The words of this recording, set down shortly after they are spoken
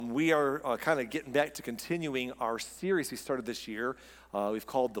we are kind of getting back to continuing our series we started this year. We've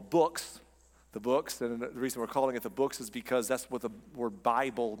called The Books. And the reason we're calling it The Books is because that's what the word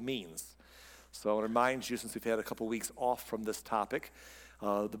Bible means. So I want to remind you, since we've had a couple weeks off from this topic,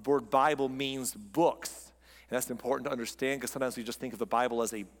 the word Bible means books. And that's important to understand because sometimes we just think of the Bible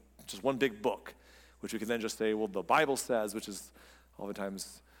as just one big book, which we can then just say, well, the Bible says, which is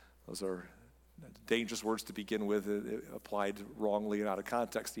oftentimes, those are dangerous words to begin with, applied wrongly and out of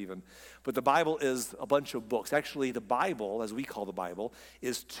context even. But the Bible is a bunch of books. Actually, the Bible, as we call the Bible,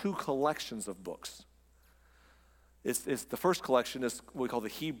 is two collections of books. It's the first collection is what we call the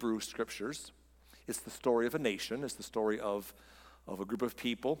Hebrew Scriptures. It's the story of a nation. It's the story of a group of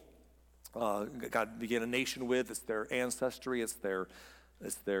people God began a nation with. It's their ancestry. It's their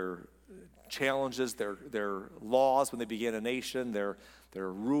challenges, their laws when they began a nation, their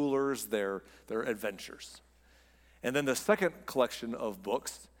rulers, their adventures. And then the second collection of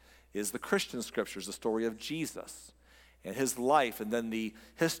books is the Christian Scriptures, the story of Jesus and his life, and then the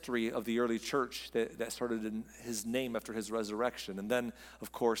history of the early church that started in his name after his resurrection. And then,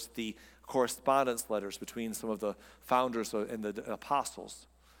 of course, the correspondence letters between some of the founders and the apostles.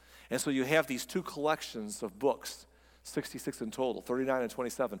 And so you have these two collections of books, 66 in total, 39 and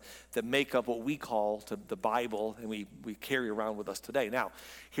 27, that make up what we call the Bible, and we carry around with us today. Now,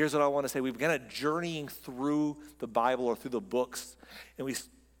 here's what I want to say. We've been journeying through the Bible or through the books, and we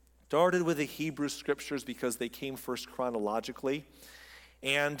started with the Hebrew Scriptures because they came first chronologically.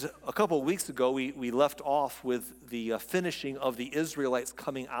 And a couple of weeks ago, we left off with the finishing of the Israelites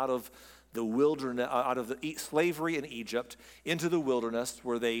coming out of the wilderness, out of the slavery in Egypt into the wilderness,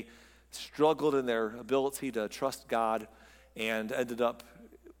 where they struggled in their ability to trust God and ended up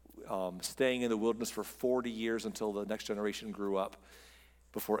staying in the wilderness for 40 years until the next generation grew up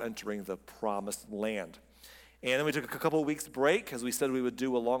before entering the promised land. And then we took a couple of weeks break, as we said we would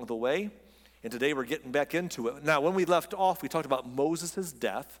do along the way. And today we're getting back into it. Now, when we left off, we talked about Moses'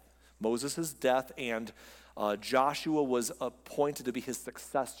 death, and Joshua was appointed to be his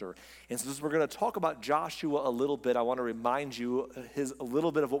successor. And since we're going to talk about Joshua a little bit, I want to remind you a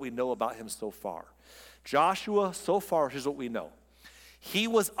little bit of what we know about him so far. Joshua, so far, here's what we know. He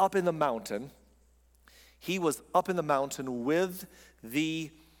was up in the mountain.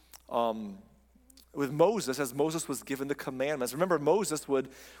 With Moses, as Moses was given the commandments. Remember, Moses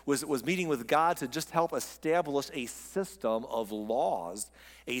was meeting with God to just help establish a system of laws,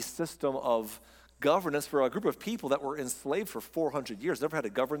 a system of governance for a group of people that were enslaved for 400 years, never had to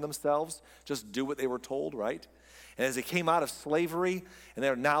govern themselves, just do what they were told, right? And as they came out of slavery, and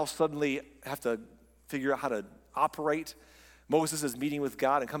they're now suddenly have to figure out how to operate, Moses is meeting with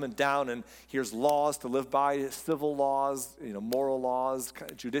God and coming down, and here's laws to live by, civil laws, moral laws,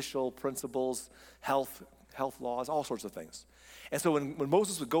 judicial principles, health laws, all sorts of things. And so when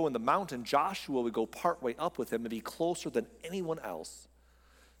Moses would go in the mountain, Joshua would go partway up with him and be closer than anyone else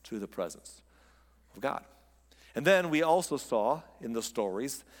to the presence of God. And then we also saw in the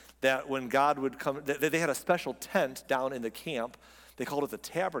stories that when God would come, they had a special tent down in the camp. They called it the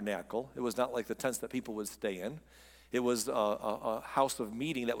tabernacle. It was not like the tents that people would stay in. It was a house of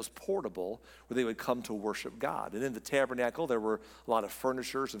meeting that was portable where they would come to worship God. And in the tabernacle, there were a lot of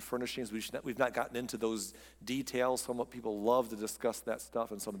furnishings and furnishings. We've not gotten into those details. Some people love to discuss that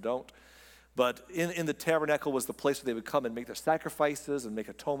stuff and some don't. But in the tabernacle was the place where they would come and make their sacrifices and make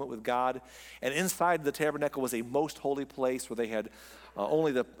atonement with God. And inside the tabernacle was a most holy place where they had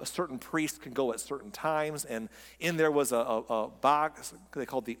only a certain priest can go at certain times. And in there was a box they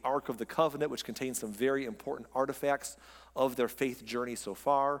called the Ark of the Covenant, which contained some very important artifacts of their faith journey so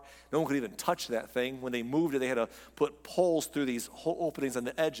far. No one could even touch that thing. When they moved it, they had to put poles through these openings on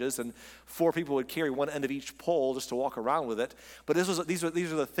the edges, and 4 people would carry one end of each pole just to walk around with it. But these are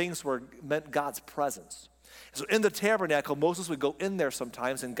the things where meant God's presence. So in the tabernacle, Moses would go in there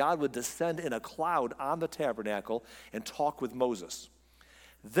sometimes, and God would descend in a cloud on the tabernacle and talk with Moses.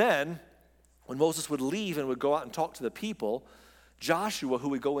 Then, when Moses would leave and would go out and talk to the people, Joshua, who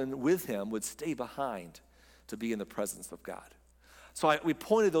would go in with him, would stay behind to be in the presence of God. So we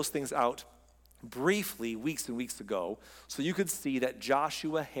pointed those things out briefly weeks and weeks ago so you could see that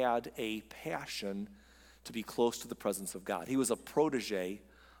Joshua had a passion to be close to the presence of God. He was a protege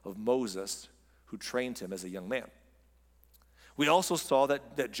of Moses who trained him as a young man. We also saw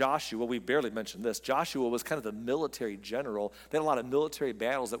that Joshua, we barely mentioned this, Joshua was kind of the military general. They had a lot of military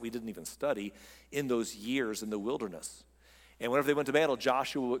battles that we didn't even study in those years in the wilderness. And whenever they went to battle,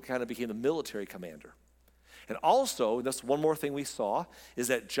 Joshua kind of became the military commander. And also, that's one more thing we saw, is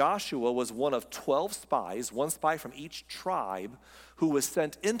that Joshua was one of 12 spies, one spy from each tribe, who was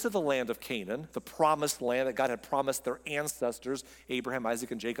sent into the land of Canaan, the promised land that God had promised their ancestors, Abraham,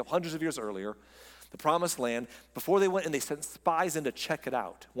 Isaac, and Jacob, hundreds of years earlier. The promised land. Before they went in, they sent spies in to check it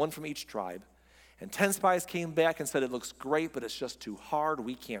out, one from each tribe. And 10 spies came back and said, it looks great, but it's just too hard.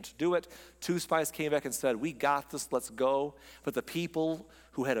 We can't do it. 2 spies came back and said, we got this, let's go. But the people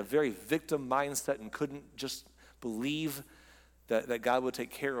who had a very victim mindset and couldn't just believe that God would take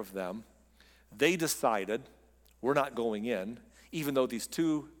care of them, they decided, we're not going in, even though these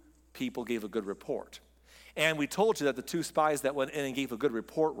 2 people gave a good report. And we told you that the 2 spies that went in and gave a good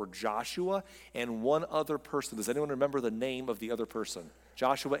report were Joshua and one other person. Does anyone remember the name of the other person?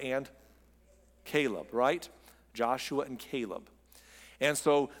 Joshua and Caleb, right? Joshua and Caleb. And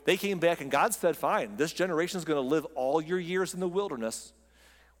so they came back and God said, fine, this generation is going to live all your years in the wilderness.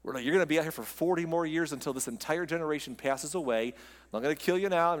 You're going to be out here for 40 more years until this entire generation passes away. I'm not going to kill you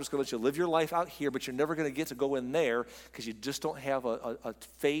now. I'm just going to let you live your life out here, but you're never going to get to go in there because you just don't have a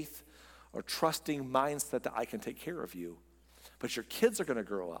faith or trusting mindset that I can take care of you. But your kids are going to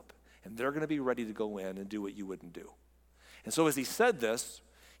grow up, and they're going to be ready to go in and do what you wouldn't do. And so as he said this,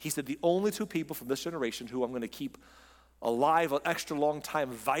 he said, the only 2 people from this generation who I'm going to keep alive an extra long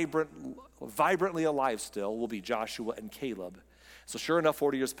time, vibrantly alive still, will be Joshua and Caleb. So sure enough,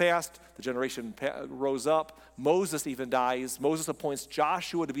 40 years passed, the generation rose up. Moses even dies. Moses appoints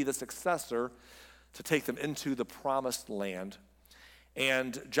Joshua to be the successor to take them into the promised land.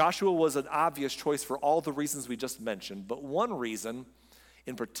 And Joshua was an obvious choice for all the reasons we just mentioned, but one reason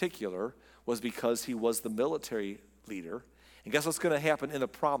in particular was because he was the military leader. And guess what's going to happen in the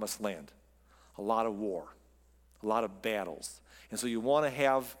promised land? A lot of war, a lot of battles. And so you want to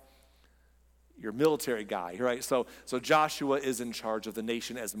have your military guy, right? So Joshua is in charge of the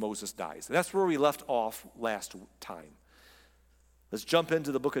nation as Moses dies. And that's where we left off last time. Let's jump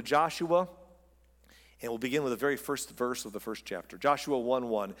into the book of Joshua, and we'll begin with the very first verse of the first chapter. Joshua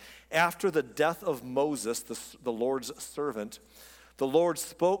 1:1. After the death of Moses, the Lord's servant, the Lord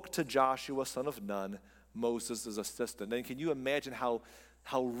spoke to Joshua, son of Nun, Moses' assistant. And can you imagine how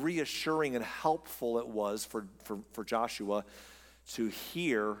reassuring and helpful it was for Joshua to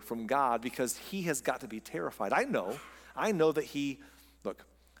hear from God, because he has got to be terrified. I know that he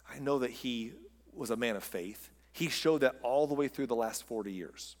was a man of faith. He showed that all the way through the last 40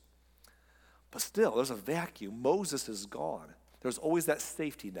 years. But still, there's a vacuum. Moses is gone. There's always that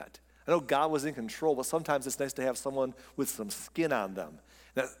safety net. I know God was in control, but sometimes it's nice to have someone with some skin on them.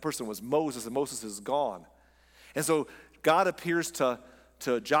 That person was Moses, and Moses is gone. And so God appears to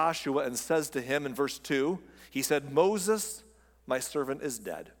Joshua and says to him in verse 2, he said, Moses, my servant, is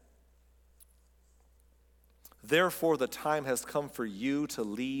dead. Therefore, the time has come for you to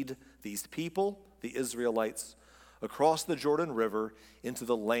lead these people, the Israelites, across the Jordan River into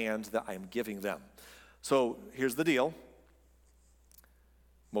the land that I am giving them. So here's the deal.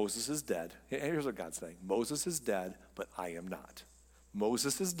 Moses is dead. Here's what God's saying. Moses is dead, but I am not.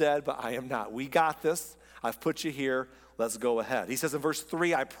 Moses is dead, but I am not. We got this. I've put you here. Let's go ahead. He says in verse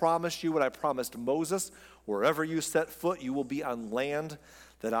 3, I promise you what I promised Moses. Wherever you set foot, you will be on land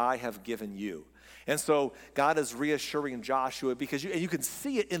that I have given you. And so God is reassuring Joshua, because you can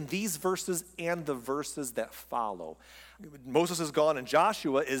see it in these verses and the verses that follow. Moses is gone and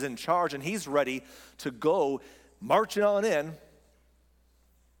Joshua is in charge, and he's ready to go marching on in.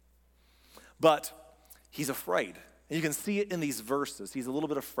 But he's afraid. And you can see it in these verses. He's a little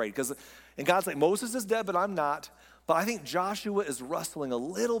bit afraid. And God's like, Moses is dead, but I'm not. But I think Joshua is wrestling a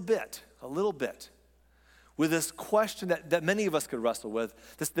little bit with this question that many of us could wrestle with,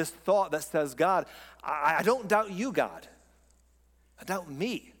 this thought that says, God, I don't doubt you, God. I doubt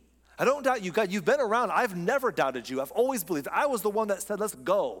me. I don't doubt you, God. You've been around. I've never doubted you. I've always believed. I was the one that said, let's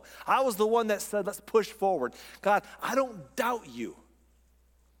go. I was the one that said, let's push forward. God, I don't doubt you.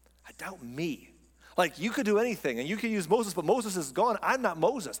 I doubt me. Like, you could do anything, and you could use Moses, but Moses is gone. I'm not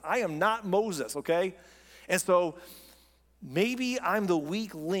Moses. I am not Moses, okay? And so maybe I'm the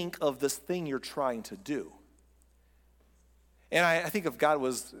weak link of this thing you're trying to do. And I think if God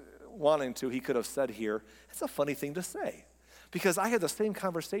was wanting to, he could have said here, it's a funny thing to say, because I had the same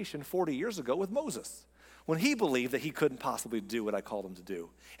conversation 40 years ago with Moses when he believed that he couldn't possibly do what I called him to do,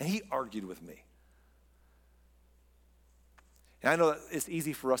 and he argued with me. And I know that it's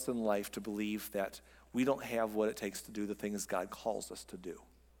easy for us in life to believe that we don't have what it takes to do the things God calls us to do.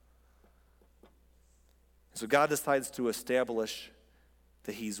 So God decides to establish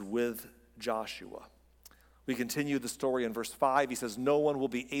that he's with Joshua. We continue the story in verse 5. He says, no one will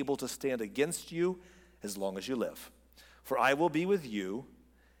be able to stand against you as long as you live. For I will be with you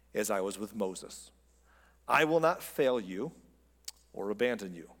as I was with Moses. I will not fail you or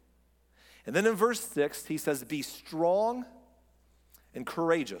abandon you. And then in verse 6, he says, be strong and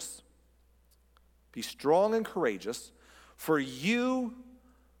courageous. Be strong and courageous, for you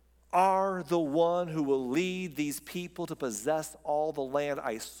are the one who will lead these people to possess all the land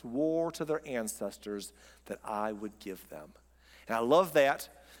I swore to their ancestors that I would give them. And I love that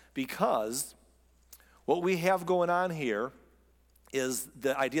because what we have going on here is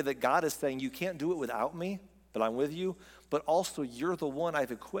the idea that God is saying, you can't do it without me, but I'm with you, but also you're the one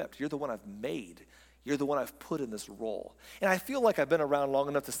I've equipped. You're the one I've made. You're the one I've put in this role. And I feel like I've been around long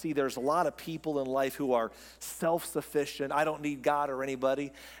enough to see there's a lot of people in life who are self-sufficient. I don't need God or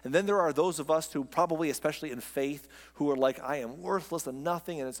anybody. And then there are those of us who probably, especially in faith, who are like, I am worthless and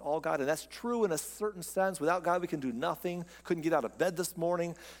nothing, and it's all God. And that's true in a certain sense. Without God, we can do nothing. Couldn't get out of bed this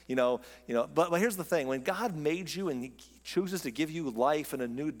morning, But here's the thing. When God made you and he chooses to give you life and a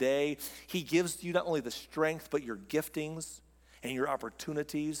new day, he gives you not only the strength, but your giftings and your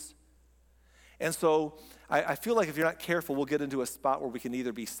opportunities. And so I feel like if you're not careful, we'll get into a spot where we can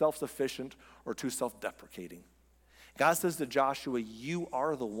either be self-sufficient or too self-deprecating. God says to Joshua, you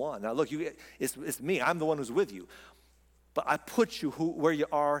are the one. Now look, it's me. I'm the one who's with you. But I put you where you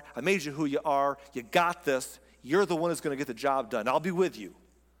are. I made you who you are. You got this. You're the one who's going to get the job done. I'll be with you.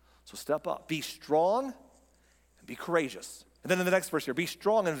 So step up. Be strong and be courageous. And then in the next verse here, be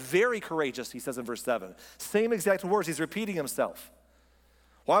strong and very courageous, he says in verse 7. Same exact words. He's repeating himself.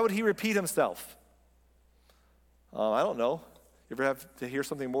 Why would he repeat himself? I don't know. You ever have to hear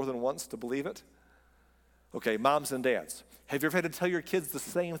something more than once to believe it? Okay, moms and dads. Have you ever had to tell your kids the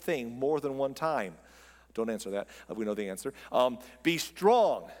same thing more than one time? Don't answer that. We know the answer. Be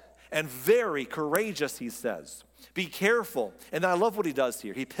strong and very courageous, he says. Be careful. And I love what he does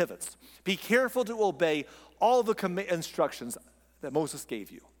here. He pivots. Be careful to obey all the instructions that Moses gave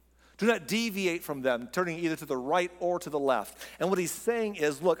you. Do not deviate from them, turning either to the right or to the left. And what he's saying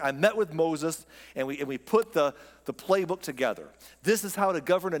is, look, I met with Moses, and we put the playbook together. This is how to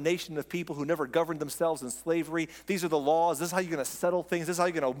govern a nation of people who never governed themselves in slavery. These are the laws. This is how you're going to settle things. This is how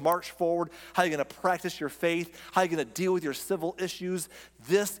you're going to march forward, how you're going to practice your faith, how you're going to deal with your civil issues.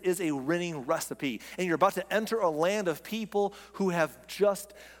 This is a winning recipe. And you're about to enter a land of people who have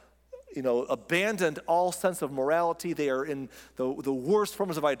just abandoned all sense of morality. They are in the worst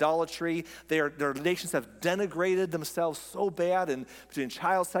forms of idolatry. Their nations have denigrated themselves so bad and between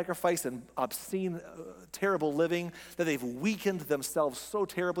child sacrifice and obscene, terrible living that they've weakened themselves so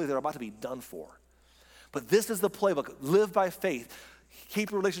terribly they're about to be done for. But this is the playbook. Live by faith.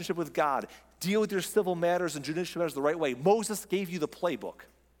 Keep a relationship with God. Deal with your civil matters and judicial matters the right way. Moses gave you the playbook.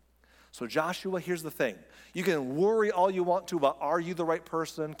 So Joshua, here's the thing. You can worry all you want to about, are you the right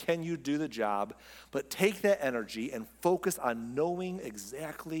person? Can you do the job? But take that energy and focus on knowing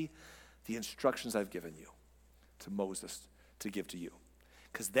exactly the instructions I've given you to Moses to give to you.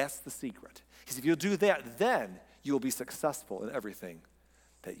 Because that's the secret. Because if you'll do that, then you will be successful in everything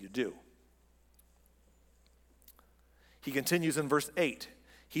that you do. He continues in verse 8.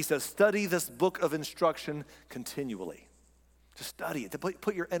 He says, study this book of instruction continually. To study it, to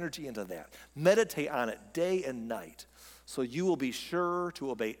put your energy into that. Meditate on it day and night so you will be sure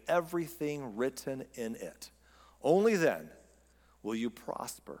to obey everything written in it. Only then will you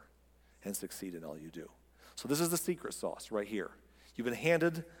prosper and succeed in all you do. So this is the secret sauce right here. You've been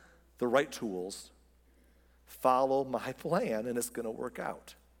handed the right tools. Follow my plan and it's going to work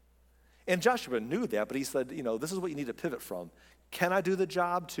out. And Joshua knew that, but he said, this is what you need to pivot from. Can I do the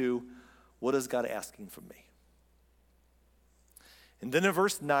job to what is God asking from me? And then in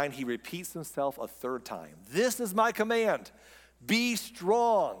verse 9, he repeats himself a third time. This is my command. Be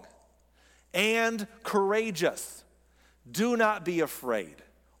strong and courageous. Do not be afraid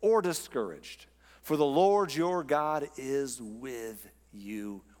or discouraged, for the Lord your God is with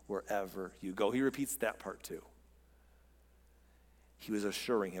you wherever you go. He repeats that part too. He was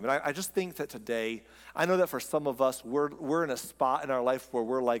assuring him. And I just think that today, I know that for some of us, we're in a spot in our life where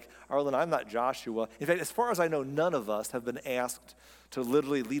we're like, Arlen, I'm not Joshua. In fact, as far as I know, none of us have been asked to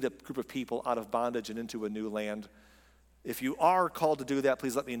literally lead a group of people out of bondage and into a new land. If you are called to do that,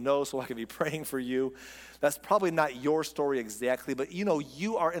 please let me know so I can be praying for you. That's probably not your story exactly, but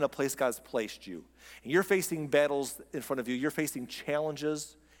you are in a place God's placed you. And you're facing battles in front of you. You're facing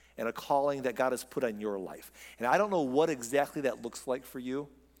challenges and a calling that God has put on your life. And I don't know what exactly that looks like for you,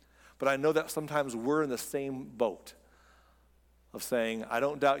 but I know that sometimes we're in the same boat of saying, I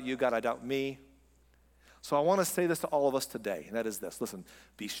don't doubt you, God, I doubt me. So I want to say this to all of us today, and that is this. Listen,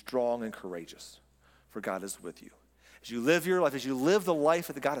 be strong and courageous, for God is with you. As you live your life, as you live the life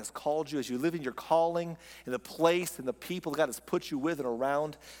that God has called you, as you live in your calling, in the place and the people that God has put you with and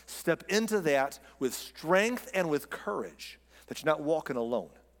around, step into that with strength and with courage, that you're not walking alone.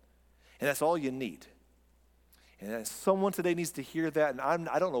 And that's all you need. And someone today needs to hear that, and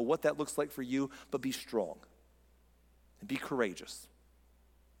I don't know what that looks like for you, but be strong and be courageous.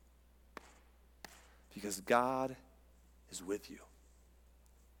 Because God is with you.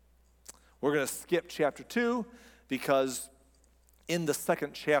 We're going to skip chapter 2 because in the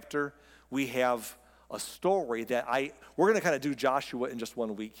second chapter we have a story that we're going to kind of do Joshua in just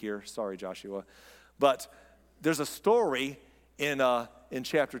 1 week here. Sorry, Joshua. But there's a story in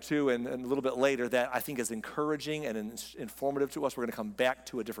chapter 2 and a little bit later that I think is encouraging and informative to us. We're going to come back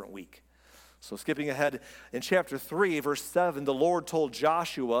to a different week. So skipping ahead, in chapter 3, verse 7, the Lord told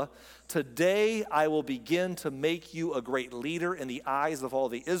Joshua, "Today I will begin to make you a great leader in the eyes of all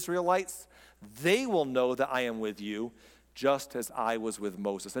the Israelites. They will know that I am with you, just as I was with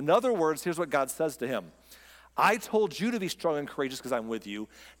Moses." In other words, here's what God says to him. I told you to be strong and courageous because I'm with you.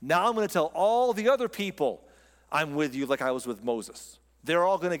 Now I'm going to tell all the other people I'm with you like I was with Moses. They're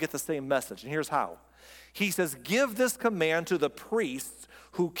all going to get the same message. And here's how. He says, "Give this command to the priests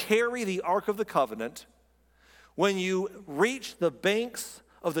who carry the Ark of the Covenant. When you reach the banks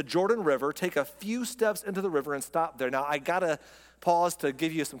of the Jordan River, take a few steps into the river and stop there." Now, I got to pause to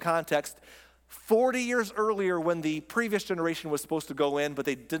give you some context. 40 years earlier, when the previous generation was supposed to go in, but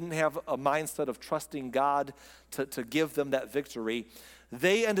they didn't have a mindset of trusting God to give them that victory,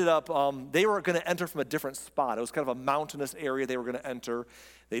 they ended up, they were going to enter from a different spot. It was kind of a mountainous area they were going to enter.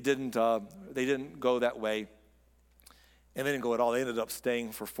 They didn't go that way. And they didn't go at all. They ended up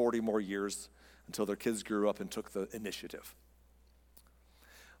staying for 40 more years until their kids grew up and took the initiative.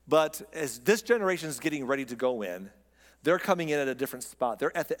 But as this generation is getting ready to go in, they're coming in at a different spot.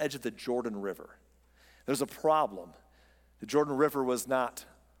 They're at the edge of the Jordan River. There's a problem. The Jordan River was not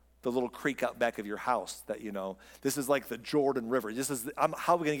the little creek out back of your house that you know. This is like the Jordan River.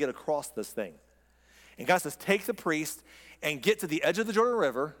 How are we going to get across this thing? And God says, take the priest and get to the edge of the Jordan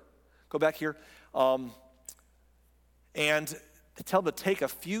River. Go back here. And tell them to take a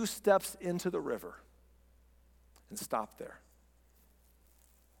few steps into the river and stop there.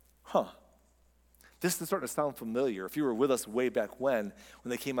 This is starting to sound familiar. If you were with us way back when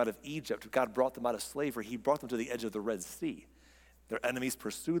they came out of Egypt, God brought them out of slavery. He brought them to the edge of the Red Sea. Their enemies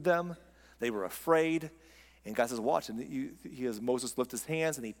pursued them. They were afraid. And God says, watch. And he has Moses lift his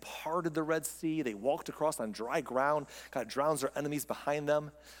hands, and he parted the Red Sea. They walked across on dry ground. God drowns their enemies behind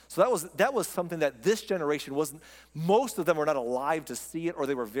them. So that was something that this generation wasn't. Most of them were not alive to see it, or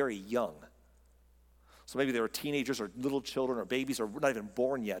they were very young. So maybe they were teenagers or little children or babies or not even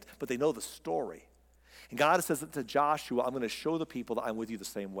born yet, but they know the story. And God says to Joshua, I'm going to show the people that I'm with you the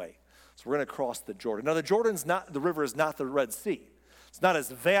same way. So we're going to cross the Jordan. Now the river is not the Red Sea. It's not as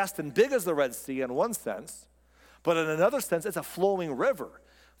vast and big as the Red Sea in one sense, but in another sense, it's a flowing river.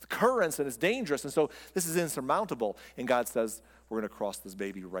 The currents, and it's dangerous. And so this is insurmountable. And God says, we're going to cross this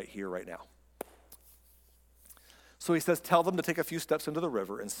baby right here, right now. So he says, tell them to take a few steps into the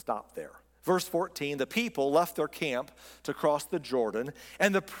river and stop there. Verse 14, the people left their camp to cross the Jordan,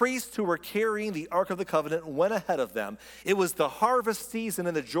 and the priests who were carrying the Ark of the Covenant went ahead of them. It was the harvest season,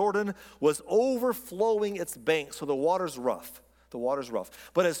 and the Jordan was overflowing its banks, so the water's rough. The water's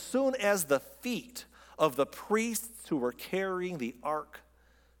rough. But as soon as the feet of the priests who were carrying the ark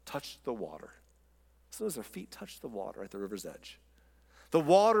touched the water, as soon as their feet touched the water at the river's edge, the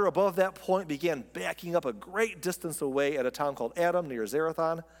water above that point began backing up a great distance away at a town called Adam near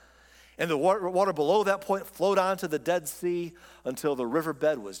Zarethan. And the water below that point flowed onto the Dead Sea until the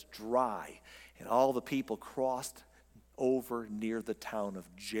riverbed was dry. And all the people crossed over near the town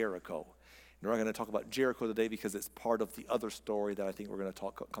of Jericho. And we're not going to talk about Jericho today because it's part of the other story that I think we're going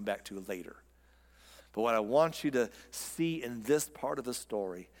to come back to later. But what I want you to see in this part of the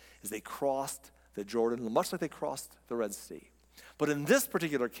story is they crossed the Jordan, much like they crossed the Red Sea. But in this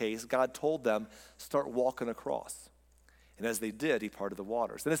particular case, God told them, start walking across. And as they did, he parted the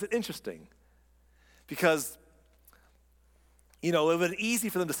waters. And it's interesting because, it would have been easy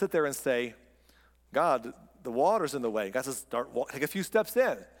for them to sit there and say, God, the water's in the way. God says, take a few steps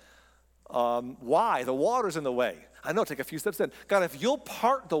in. Why? The water's in the way. I know, take a few steps in. God, if you'll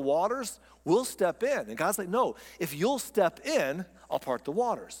part the waters, we'll step in. And God's like, no, if you'll step in, I'll part the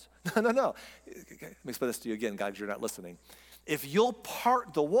waters. No. Okay, let me explain this to you again, guys, you're not listening. If you'll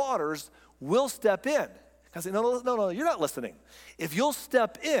part the waters, we'll step in. God's like, no, you're not listening. If you'll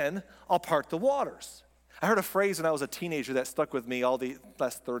step in, I'll part the waters. I heard a phrase when I was a teenager that stuck with me all the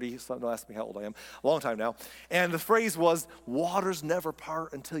last 30, don't ask me how old I am, a long time now. And the phrase was, waters never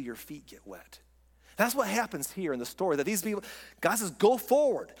part until your feet get wet. That's what happens here in the story, that these people, God says, go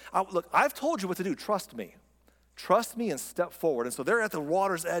forward. Look, I've told you what to do. Trust me. Trust me and step forward. And so they're at the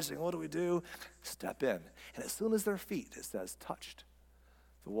water's edge saying, what do we do? Step in. And as soon as their feet, it says, touched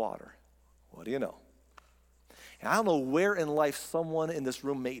the water, what do you know? And I don't know where in life someone in this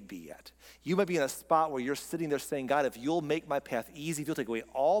room may be at. You might be in a spot where you're sitting there saying, God, if you'll make my path easy, if you'll take away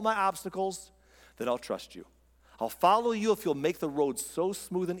all my obstacles, then I'll trust you. I'll follow you if you'll make the road so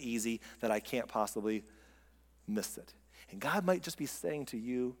smooth and easy that I can't possibly miss it. And God might just be saying to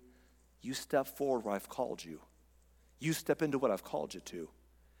you, you step forward where I've called you. You step into what I've called you to,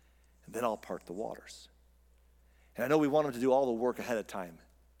 and then I'll part the waters. And I know we want him to do all the work ahead of time.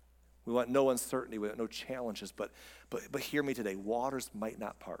 We want no uncertainty, we want no challenges, but hear me today, waters might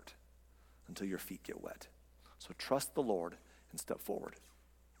not part until your feet get wet. So trust the Lord and step forward.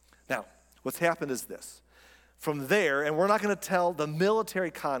 Now, what's happened is this. From there, and we're not going to tell the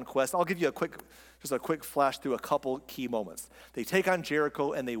military conquest, I'll give you just a quick flash through a couple key moments. They take on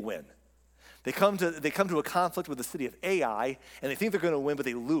Jericho and they win. They come to a conflict with the city of Ai, and they think they're going to win, but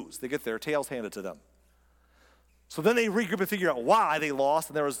they lose. They get their tails handed to them. So then they regroup and figure out why they lost,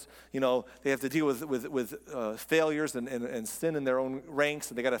 and there was, they have to deal with failures and sin in their own ranks,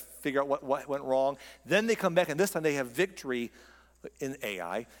 and they got to figure out what went wrong. Then they come back, and this time they have victory in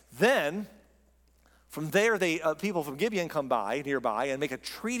Ai. Then, from there, people from Gibeon come by nearby and make a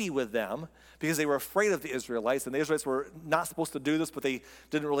treaty with them because they were afraid of the Israelites, and the Israelites were not supposed to do this, but they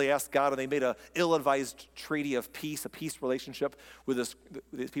didn't really ask God, and they made an ill-advised treaty of peace, a peace relationship with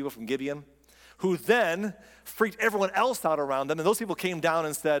these people from Gibeon, who then freaked everyone else out around them, and those people came down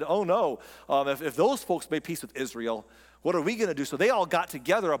and said, oh no, if those folks made peace with Israel, what are we going to do? So they all got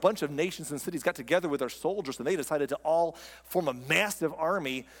together, a bunch of nations and cities got together with their soldiers, and they decided to all form a massive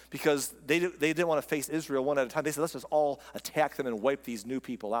army because they didn't want to face Israel one at a time. They said, let's just all attack them and wipe these new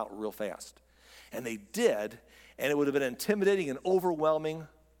people out real fast. And they did, and it would have been intimidating and overwhelming,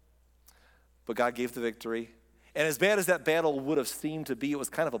 but God gave the victory. And as bad as that battle would have seemed to be, it was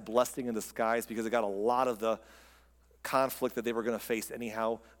kind of a blessing in disguise because it got a lot of the conflict that they were going to face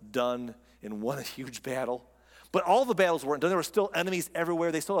anyhow done in one huge battle. But all the battles weren't done. There were still enemies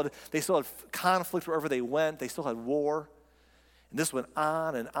everywhere. They still had conflict wherever they went. They still had war. And this went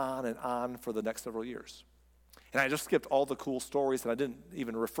on and on and on for the next several years. And I just skipped all the cool stories, and I didn't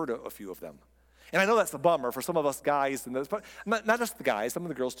even refer to a few of them. And I know that's a bummer for some of us guys, and not just the guys, some of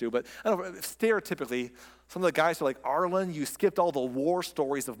the girls too, but I don't know, stereotypically, some of the guys are like, Arlen, you skipped all the war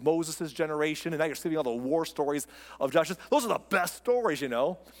stories of Moses' generation, and now you're skipping all the war stories of Joshua. Those are the best stories,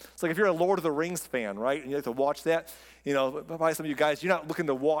 It's like if you're a Lord of the Rings fan, right, and you like to watch that, probably some of you guys, you're not looking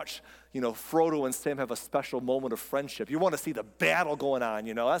to watch, Frodo and Sam have a special moment of friendship. You want to see the battle going on,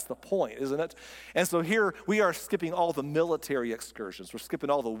 That's the point, isn't it? And so here we are skipping all the military excursions. We're skipping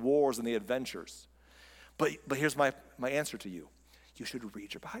all the wars and the adventures. But here's my answer to you. You should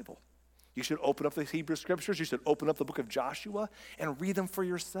read your Bible. You should open up the Hebrew Scriptures. You should open up the book of Joshua and read them for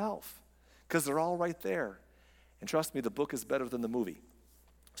yourself because they're all right there. And trust me, the book is better than the movie.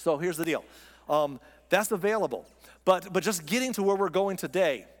 So here's the deal. That's available. But just getting to where we're going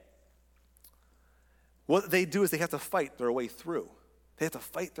today, what they do is they have to fight their way through. They have to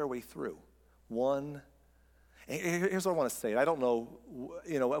fight their way through. Here's what I want to say. I don't know,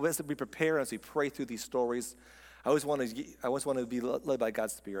 as we prepare, as we pray through these stories, I always want to be led by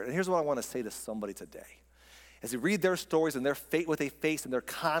God's Spirit. And here's what I want to say to somebody today. As you read their stories and their fate, what they face and their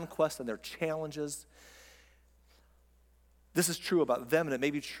conquests and their challenges, this is true about them, and it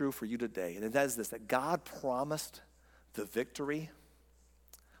may be true for you today. And that is this, that God promised the victory,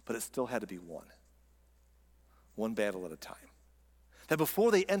 but it still had to be won. One battle at a time. That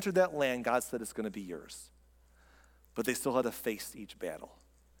before they entered that land, God said it's going to be yours. But they still had to face each battle.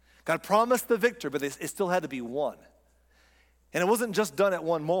 God promised the victory, but it still had to be won. And it wasn't just done at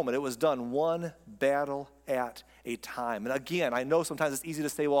one moment. It was done one battle at a time. And again, I know sometimes it's easy to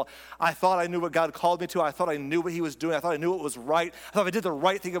say, well, I thought I knew what God called me to. I thought I knew what he was doing. I thought I knew what was right. I thought if I did the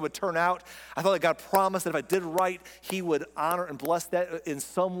right thing, it would turn out. I thought that God promised that if I did right, he would honor and bless that in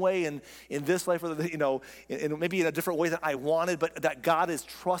some way in this life, or in maybe in a different way that I wanted, but that God is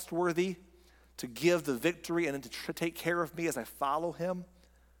trustworthy to give the victory and to take care of me as I follow him.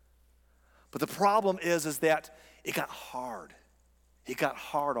 But the problem is that it got hard. It got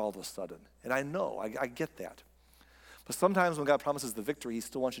hard all of a sudden. And I know, I get that. But sometimes when God promises the victory, he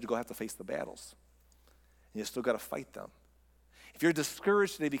still wants you to have to face the battles. And you still got to fight them. If you're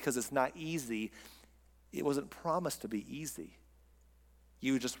discouraged today because it's not easy, it wasn't promised to be easy.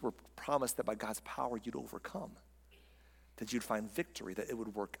 You just were promised that by God's power you'd overcome. That you'd find victory, that it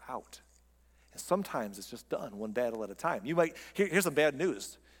would work out. And sometimes it's just done one battle at a time. Here's some bad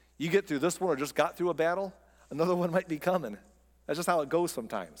news. You get through this one or just got through a battle, another one might be coming. That's just how it goes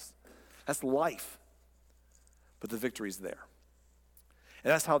sometimes. That's life. But the victory's there.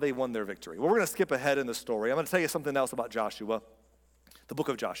 And that's how they won their victory. Well, we're going to skip ahead in the story. I'm going to tell you something else about Joshua, the book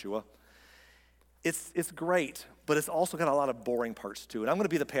of Joshua. It's great, but it's also got a lot of boring parts too. And I'm going to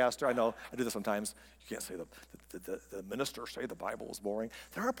be the pastor. I know I do this sometimes. You can't say the minister say the Bible is boring.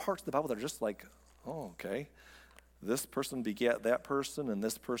 There are parts of the Bible that are just like, oh, okay. This person begat that person, and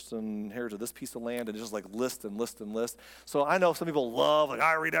this person inherited this piece of land, and just like list and list and list. So I know some people love, like,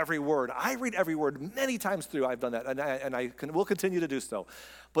 I read every word. I read every word many times through. I've done that, and I will continue to do so.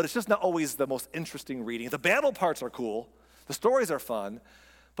 But it's just not always the most interesting reading. The battle parts are cool. The stories are fun.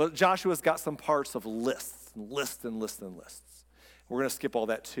 But Joshua's got some parts of lists and lists and lists and lists. We're going to skip all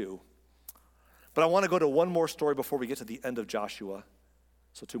that too. But I want to go to one more story before we get to the end of Joshua.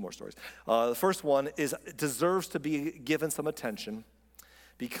 So 2 more stories. The first one deserves to be given some attention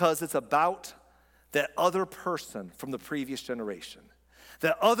because it's about that other person from the previous generation.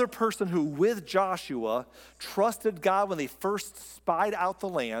 That other person who, with Joshua, trusted God when they first spied out the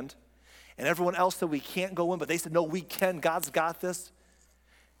land, and everyone else said, we can't go in, but they said, no, we can. God's got this.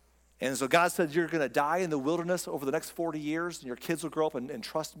 And so God said, you're going to die in the wilderness over the next 40 years, and your kids will grow up and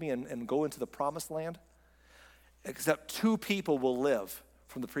trust me and go into the promised land. Except 2 people will live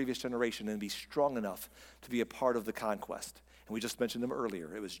from the previous generation and be strong enough to be a part of the conquest. And we just mentioned them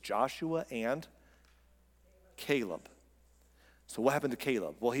earlier. It was Joshua and Caleb. So what happened to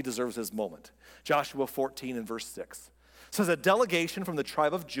Caleb? Well, he deserves his moment. Joshua 14 and verse 6 says, a delegation from the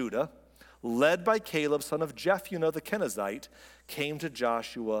tribe of Judah, led by Caleb, son of Jephunneh the Kenizzite, came to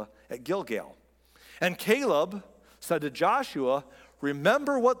Joshua at Gilgal. And Caleb said to Joshua,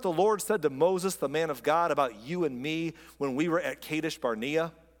 remember what the Lord said to Moses, the man of God, about you and me when we were at Kadesh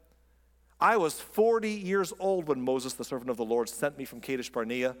Barnea? I was 40 years old when Moses, the servant of the Lord, sent me from Kadesh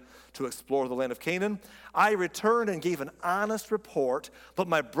Barnea to explore the land of Canaan. I returned and gave an honest report, but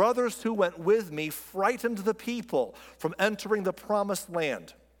my brothers who went with me frightened the people from entering the promised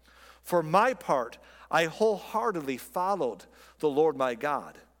land. For my part, I wholeheartedly followed the Lord my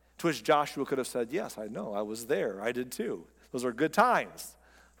God. To which Joshua could have said, yes, I know, I was there, I did too. Those are good times,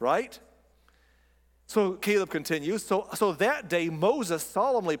 right? So Caleb continues, so that day Moses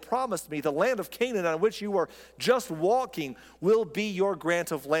solemnly promised me, the land of Canaan on which you are just walking will be your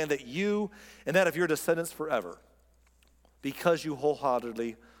grant of land, that you and that of your descendants forever, because you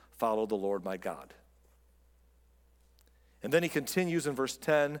wholeheartedly followed the Lord my God. And then he continues in verse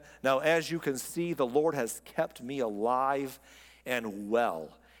 10, now as you can see, the Lord has kept me alive and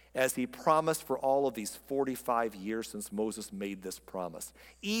well, as he promised for all of these 45 years since Moses made this promise.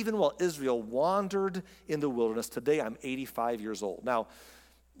 Even while Israel wandered in the wilderness, today I'm 85 years old. Now,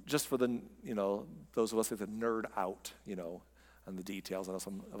 just for the, those of us that nerd out, on the details, I know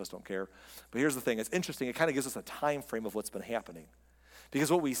some of us don't care. But here's the thing, it's interesting, it kind of gives us a time frame of what's been happening.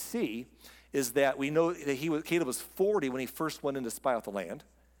 Because what we see is that we know that Caleb was 40 when he first went in to spy out the land,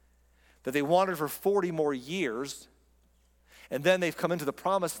 that they wandered for 40 more years, and then they've come into the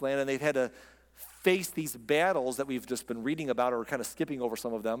promised land and they've had to face these battles that we've just been reading about, or kind of skipping over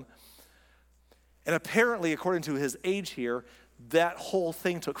some of them. And apparently, according to his age here, that whole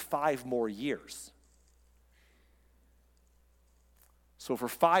thing took 5 more years. So for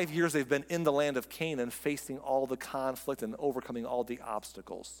 5 years, they've been in the land of Canaan, facing all the conflict and overcoming all the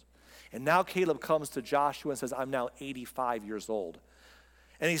obstacles. And now Caleb comes to Joshua and says, I'm now 85 years old.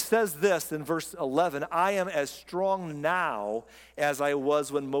 And he says this in verse 11, I am as strong now as I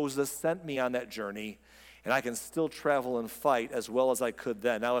was when Moses sent me on that journey, and I can still travel and fight as well as I could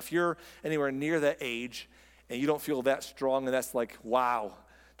then. Now, if you're anywhere near that age and you don't feel that strong, and that's like, wow,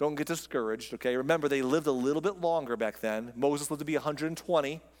 don't get discouraged, okay? Remember, they lived a little bit longer back then. Moses lived to be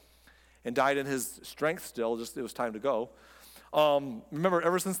 120 and died in his strength still, just it was time to go. Remember,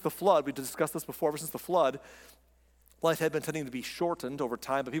 ever since the flood, we discussed this before, ever since the flood, life had been tending to be shortened over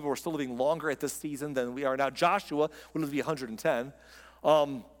time, but people were still living longer at this season than we are now. Joshua would live to be 110.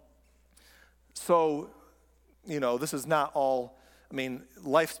 This is not all,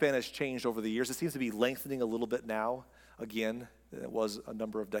 lifespan has changed over the years. It seems to be lengthening a little bit now, again, than it was a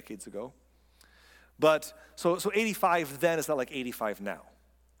number of decades ago. But, so 85 then is not like 85 now.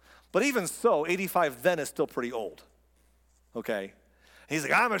 But even so, 85 then is still pretty old, okay? He's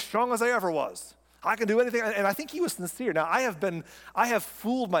like, I'm as strong as I ever was. I can do anything, and I think he was sincere. Now, I have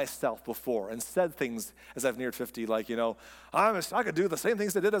fooled myself before and said things as I've neared 50, like, I could do the same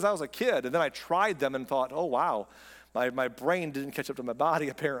things I did as I was a kid, and then I tried them and thought, oh, wow, my brain didn't catch up to my body,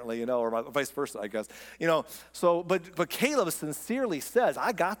 apparently, or vice versa, I guess. But Caleb sincerely says,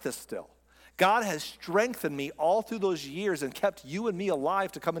 I got this still. God has strengthened me all through those years and kept you and me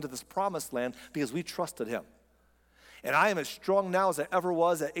alive to come into this promised land because we trusted him. And I am as strong now as I ever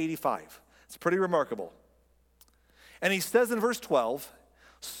was at 85. It's pretty remarkable. And he says in verse 12,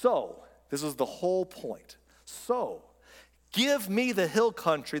 so, this is the whole point. So, give me the hill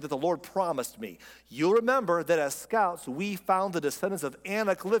country that the Lord promised me. You'll remember that as scouts, we found the descendants of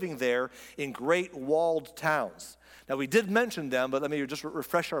Anak living there in great walled towns. Now, we did mention them, but let me just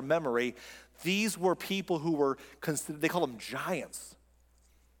refresh our memory. These were people who were considered, they call them giants,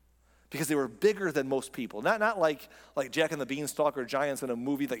 because they were bigger than most people. Not like Jack and the Beanstalk or giants in a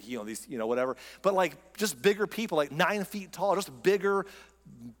movie, like, these, whatever, but like just bigger people, like 9 feet tall, just bigger,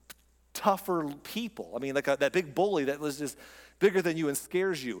 tougher people. I mean, like that big bully that was just bigger than you and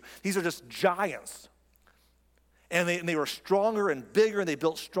scares you. These are just giants. And they were stronger and bigger, and they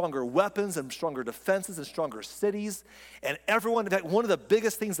built stronger weapons and stronger defenses and stronger cities. And everyone, in fact, one of the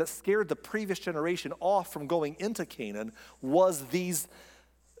biggest things that scared the previous generation off from going into Canaan was these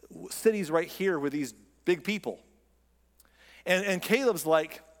cities right here with these big people. And Caleb's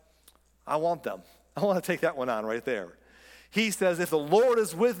like, I want them. I want to take that one on right there. He says, if the Lord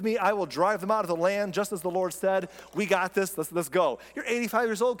is with me, I will drive them out of the land, just as the Lord said. We got this. Let's go. You're 85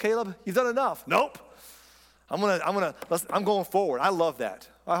 years old, Caleb. You've done enough. Nope. I'm going forward. I love that.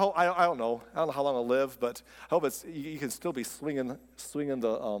 I don't know how long I'll live, but I hope you can still be swinging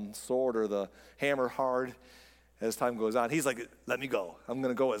the sword or the hammer hard as time goes on. He's like, let me go. I'm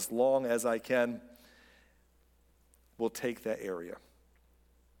going to go as long as I can. We'll take that area.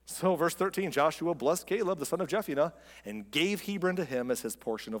 So verse 13, Joshua blessed Caleb, the son of Jephunneh, and gave Hebron to him as his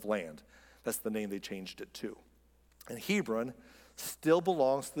portion of land. That's the name they changed it to. And Hebron still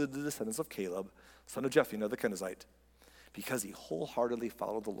belongs to the descendants of Caleb, son of Jephunneh the Kenizzite, because he wholeheartedly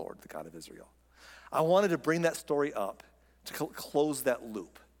followed the Lord, the God of Israel. I wanted to bring that story up to close that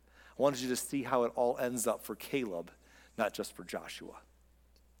loop. I wanted you to see how it all ends up for Caleb, not just for Joshua.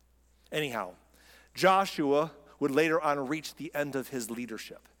 Anyhow, Joshua would later on reach the end of his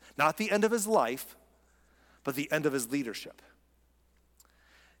leadership. Not the end of his life, but the end of his leadership.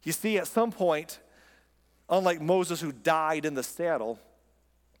 You see, at some point, unlike Moses who died in the saddle,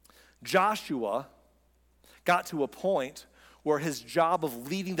 Joshua got to a point where his job of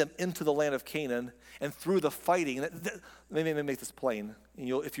leading them into the land of Canaan and through the fighting, let me make this plain, and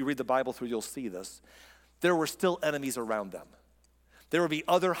if you read the Bible through, you'll see this. There were still enemies around them. There would be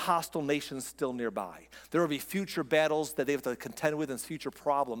other hostile nations still nearby. There would be future battles that they have to contend with and future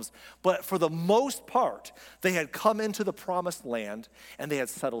problems. But for the most part, they had come into the promised land and they had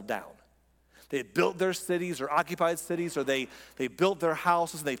settled down. They had built their cities or occupied cities, or they built their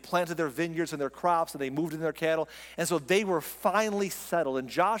houses and they planted their vineyards and their crops and they moved in their cattle. And so they were finally settled. And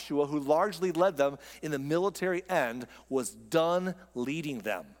Joshua, who largely led them in the military end, was done leading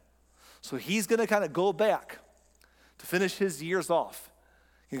them. So he's going to kind of go back to finish his years off.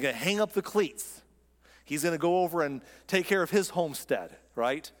 He's going to hang up the cleats. He's going to go over and take care of his homestead,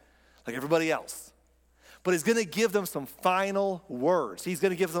 right? Like everybody else. But he's going to give them some final words. He's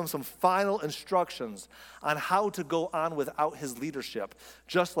going to give them some final instructions on how to go on without his leadership,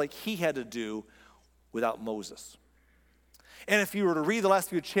 just like he had to do without Moses. And if you were to read the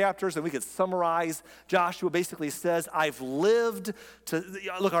last few chapters, and we could summarize, Joshua basically says, I've lived to,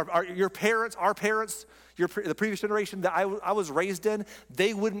 look, our parents, the previous generation that I was raised in,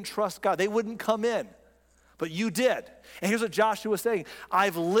 they wouldn't trust God. They wouldn't come in. But you did. And here's what Joshua is saying.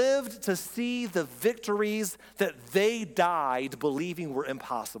 I've lived to see the victories that they died believing were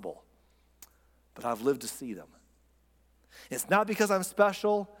impossible. But I've lived to see them. It's not because I'm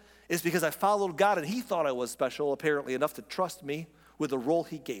special. It's because I followed God and he thought I was special, apparently enough to trust me with the role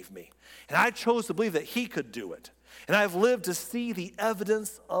he gave me. And I chose to believe that he could do it. And I've lived to see the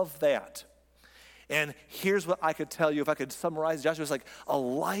evidence of that. And here's what I could tell you if I could summarize Joshua. It's like a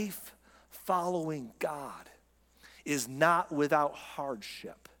life following God is not without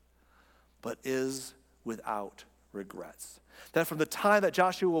hardship, but is without regrets. That from the time that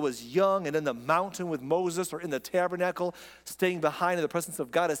Joshua was young and in the mountain with Moses or in the tabernacle, staying behind in the presence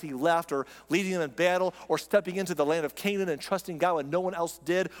of God as he left, or leading them in battle, or stepping into the land of Canaan and trusting God when no one else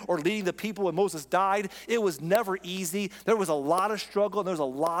did, or leading the people when Moses died, it was never easy. There was a lot of struggle and there was a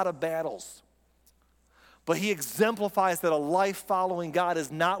lot of battles. But he exemplifies that a life following God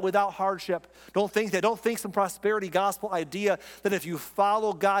is not without hardship. Don't think that. Don't think some prosperity gospel idea that if you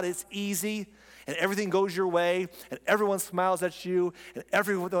follow God, it's easy and everything goes your way and everyone smiles at you and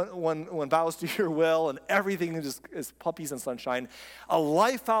everyone bows to your will and everything is puppies and sunshine. A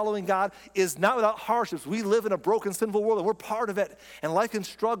life following God is not without hardships. We live in a broken, sinful world and we're part of it. And life can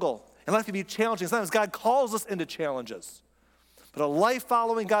struggle and life can be challenging. Sometimes God calls us into challenges. But a life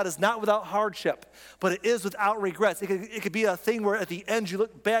following God is not without hardship, but it is without regrets. It could be a thing where at the end you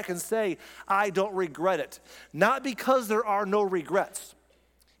look back and say, I don't regret it. Not because there are no regrets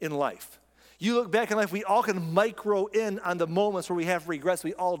in life. You look back in life, we all can micro in on the moments where we have regrets.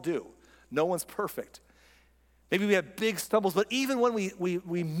 We all do. No one's perfect. Maybe we have big stumbles, but even when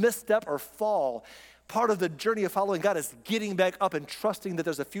we misstep or fall, part of the journey of following God is getting back up and trusting that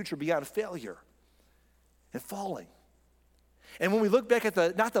there's a future beyond failure and falling. And when we look back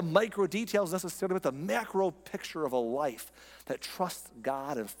at not the micro details necessarily, but the macro picture of a life that trusts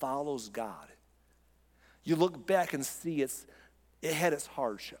God and follows God, you look back and see it had its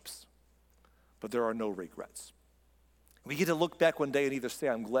hardships, but there are no regrets. We get to look back one day and either say,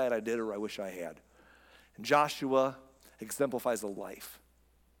 I'm glad I did or I wish I had. And Joshua exemplifies a life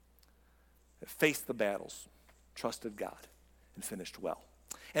that faced the battles, trusted God, and finished well.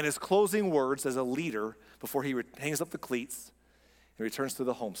 And his closing words as a leader before he hangs up the cleats and returns to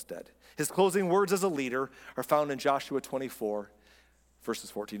the homestead. His closing words as a leader are found in Joshua 24, verses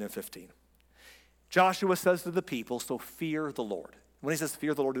 14 and 15. Joshua says to the people, so fear the Lord. When he says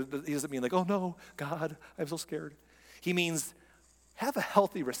fear the Lord, he doesn't mean like, oh no, God, I'm so scared. He means have a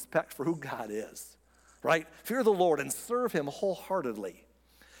healthy respect for who God is, right? Fear the Lord and serve him wholeheartedly.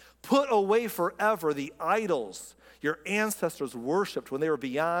 Put away forever the idols your ancestors worshipped when they were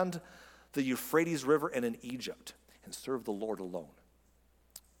beyond the Euphrates River and in Egypt, and serve the Lord alone.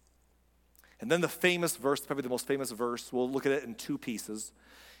 And then the famous verse, probably the most famous verse, we'll look at it in two pieces.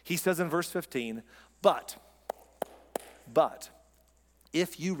 He says in verse 15, but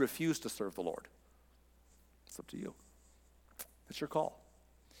if you refuse to serve the Lord, it's up to you. It's your call.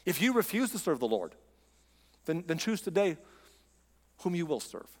 If you refuse to serve the Lord, then choose today whom you will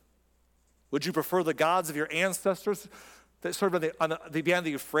serve. Would you prefer the gods of your ancestors that served beyond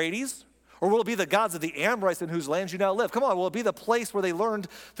the Euphrates? Or will it be the gods of the Amorites in whose lands you now live? Come on, will it be the place where they learned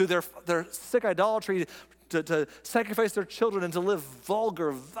through their sick idolatry to sacrifice their children and to live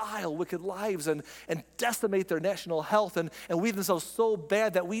vulgar, vile, wicked lives and decimate their national health and weave themselves so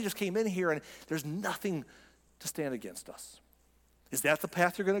bad that we just came in here and there's nothing to stand against us? Is that the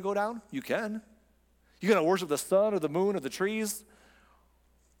path you're going to go down? You can. You're going to worship the sun or the moon or the trees?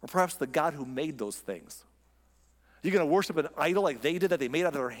 Or perhaps the God who made those things? You're going to worship an idol like they did that they made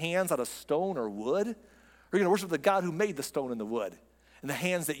out of their hands out of stone or wood? Or you're going to worship the God who made the stone and the wood and the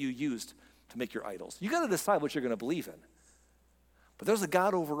hands that you used to make your idols? You got to decide what you're going to believe in. But there's a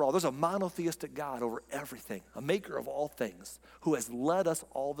God over all. There's a monotheistic God over everything, a maker of all things, who has led us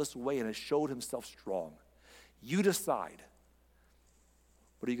all this way and has showed himself strong. You decide.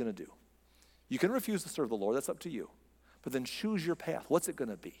 What are you going to do? You can refuse to serve the Lord. That's up to you. But then choose your path. What's it going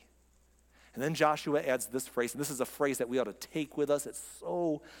to be? And then Joshua adds this phrase, and this is a phrase that we ought to take with us. It's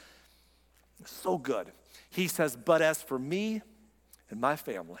so good. He says, but as for me and my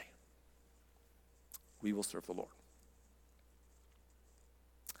family, we will serve the Lord.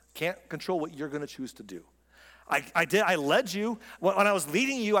 Can't control what you're going to choose to do. I led you. When I was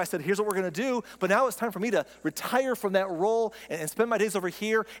leading you, I said, here's what we're going to do. But now it's time for me to retire from that role and spend my days over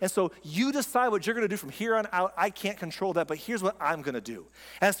here. And so you decide what you're going to do from here on out. I can't control that, but here's what I'm going to do.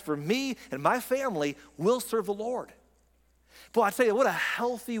 As for me and my family, we'll serve the Lord. Boy, I tell you, what a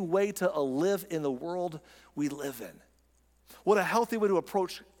healthy way to live in the world we live in. What a healthy way to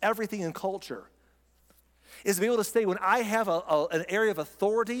approach everything in culture. Is to be able to say, when I have an area of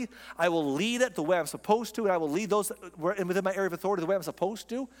authority, I will lead it the way I'm supposed to, and I will lead those within my area of authority the way I'm supposed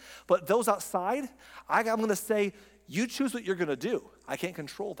to. But those outside, I'm going to say, you choose what you're going to do. I can't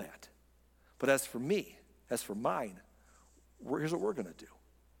control that. But as for me, as for mine, here's what we're going to do.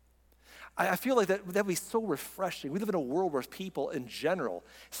 I feel like that would be so refreshing. We live in a world where people in general,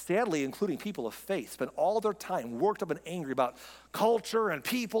 sadly including people of faith, spend all their time worked up and angry about culture and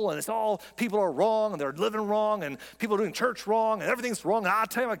people, and it's all people are wrong and they're living wrong and people are doing church wrong and everything's wrong. And I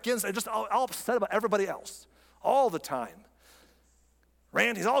tell you against it, just all upset about everybody else all the time.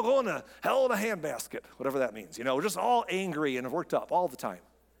 Randy's all going to hell in a handbasket, whatever that means. We're just all angry and worked up all the time.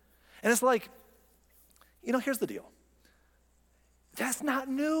 And it's like, here's the deal. That's not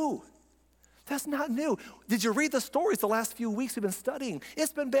new. That's not new. Did you read the stories the last few weeks we've been studying?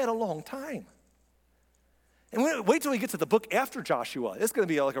 It's been bad a long time. And wait till we get to the book after Joshua. It's going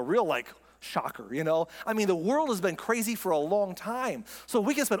to be like a real shocker, I mean, the world has been crazy for a long time. So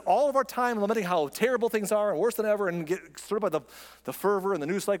we can spend all of our time lamenting how terrible things are and worse than ever and get stirred by the fervor and the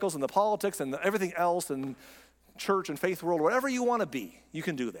news cycles and the politics and everything else and church and faith world, whatever you want to be, you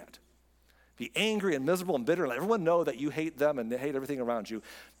can do that. Be angry and miserable and bitter and let everyone know that you hate them and they hate everything around you,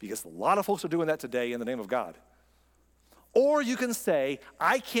 because a lot of folks are doing that today in the name of God. Or you can say,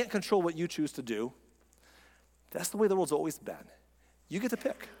 I can't control what you choose to do. That's the way the world's always been. You get to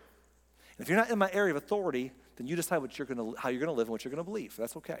pick. And if you're not in my area of authority, then you decide how you're going to live and what you're going to believe.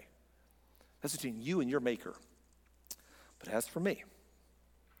 That's okay. That's between you and your maker. But as for me,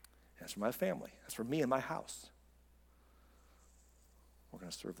 as for my family, as for me and my house, we're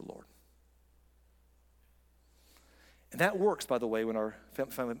going to serve the Lord. And that works, by the way, when our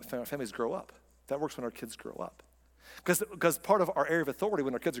families grow up. That works when our kids grow up. Because part of our area of authority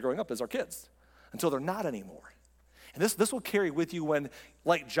when our kids are growing up is our kids, until they're not anymore. And this will carry with you when,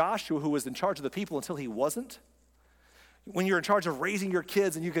 like Joshua, who was in charge of the people until he wasn't, when you're in charge of raising your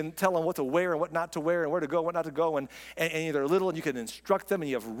kids and you can tell them what to wear and what not to wear and where to go and what not to go, and they're little and you can instruct them and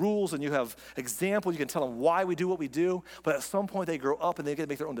you have rules and you have examples, you can tell them why we do what we do, but at some point they grow up and they get to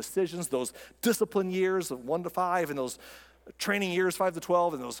make their own decisions. Those discipline years of 1 to 5 and those training years 5 to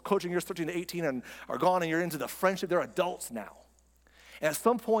 12 and those coaching years 13 to 18 and are gone, and you're into the friendship. They're adults now. And at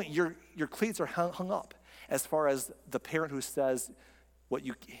some point your cleats are hung up as far as the parent who says what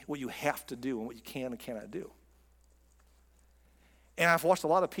you have to do and what you can and cannot do. And I've watched a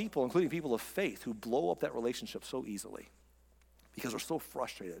lot of people, including people of faith, who blow up that relationship so easily because they're so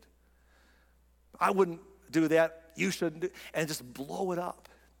frustrated. I wouldn't do that, you shouldn't do, and just blow it up.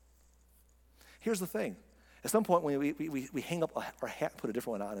 Here's the thing. At some point, when we hang up our hat and put a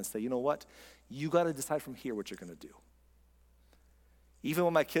different one on and say, you know what? You got to decide from here what you're going to do. Even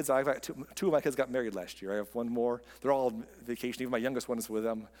when my kids, I've got two of my kids got married last year. I have one more. They're all on vacation. Even my youngest one is with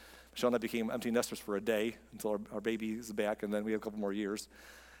them. Michelle and I became empty nesters for a day until our baby is back, and then we have a couple more years.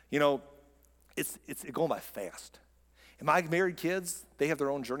 You know, it's going by fast. And my married kids, they have their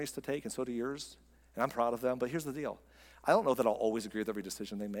own journeys to take, and so do yours. And I'm proud of them. But here's the deal. I don't know that I'll always agree with every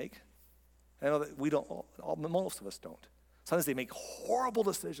decision they make. I know that we don't, most of us don't. Sometimes they make horrible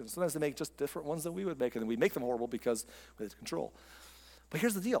decisions. Sometimes they make just different ones than we would make, and then we make them horrible because we have control. But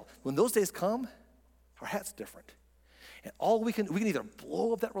here's the deal. When those days come, our hat's different. And we can either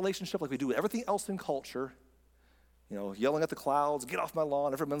blow up that relationship like we do with everything else in culture, you know, yelling at the clouds, get off my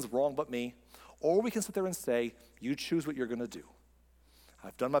lawn, everyone's wrong but me. Or we can sit there and say, you choose what you're going to do.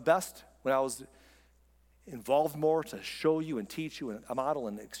 I've done my best when I was involved more to show you and teach you and model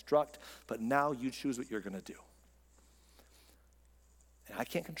and instruct, but now you choose what you're going to do. And I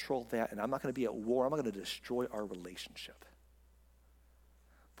can't control that, and I'm not going to be at war. I'm not going to destroy our relationship.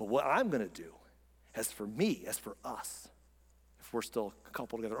 But what I'm going to do, as for me, as for us, if we're still a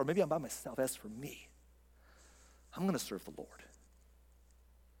couple together, or maybe I'm by myself, as for me, I'm going to serve the Lord.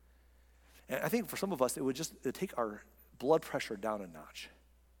 And I think for some of us, it would take our blood pressure down a notch.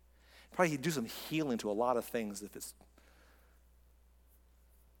 Probably do some healing to a lot of things if it's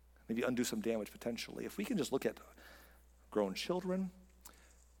maybe undo some damage potentially. If we can just look at grown children,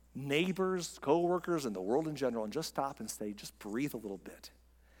 neighbors, coworkers, and the world in general, and just stop and say, just breathe a little bit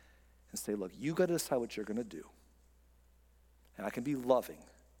and say, look, you got to decide what you're going to do. And I can be loving,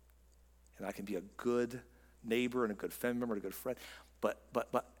 and I can be a good neighbor and a good family member and a good friend, but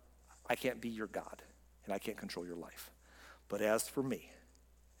I can't be your God, and I can't control your life. But as for me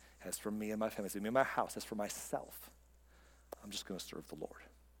and my family, as for me and my house, as for myself, I'm just going to serve the Lord.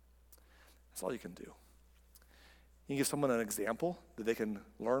 That's all you can do. You can give someone an example that they can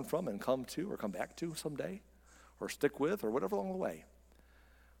learn from and come to or come back to someday or stick with or whatever along the way.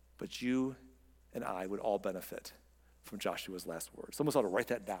 But you and I would all benefit from Joshua's last words. Someone ought to write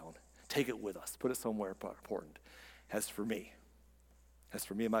that down. Take it with us. Put it somewhere important. As for me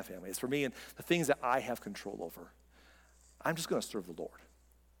and my family, as for me and the things that I have control over, I'm just going to serve the Lord.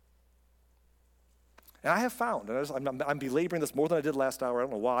 And I have found, and I'm belaboring this more than I did last hour. I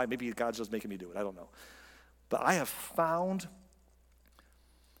don't know why. Maybe God's just making me do it. I don't know. But I have found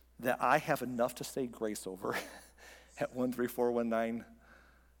that I have enough to say grace over at 13419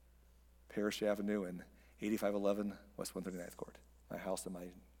 Parish Avenue and 8511 West 139th Court, my house and my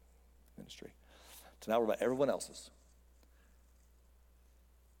ministry. To not worry about everyone else's.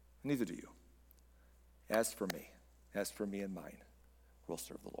 Neither do you. As for me and mine, we'll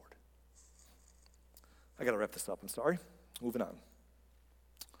serve the Lord. I got to wrap this up. I'm sorry. Moving on.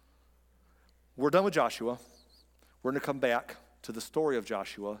 We're done with Joshua. We're going to come back to the story of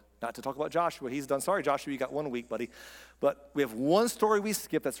Joshua, not to talk about Joshua. He's done. Sorry, Joshua, you got 1 week, buddy. But we have one story we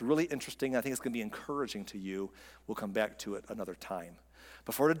skipped that's really interesting. I think it's going to be encouraging to you. We'll come back to it another time.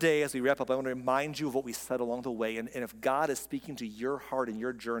 But for today, as we wrap up, I want to remind you of what we said along the way. And if God is speaking to your heart and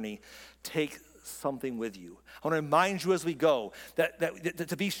your journey, take something with you. I want to remind you as we go that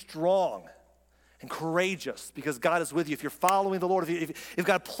to be strong and courageous because God is with you. If you're following the Lord, if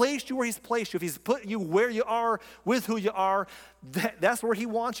God placed you where he's placed you, if he's put you where you are with who you are, that's where he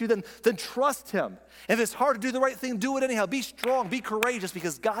wants you, then trust him. And if it's hard to do the right thing, do it anyhow. Be strong, be courageous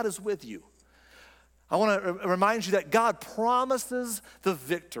because God is with you. I want to remind you that God promises the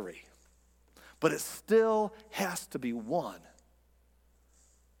victory, but it still has to be won,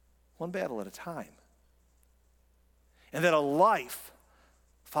 one battle at a time. And that a life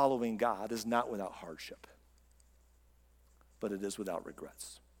following God is not without hardship, but it is without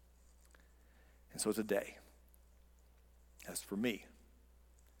regrets. And so today, as for me,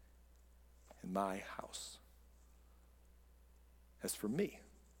 in my house, as for me,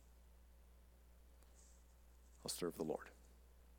 I'll serve the Lord.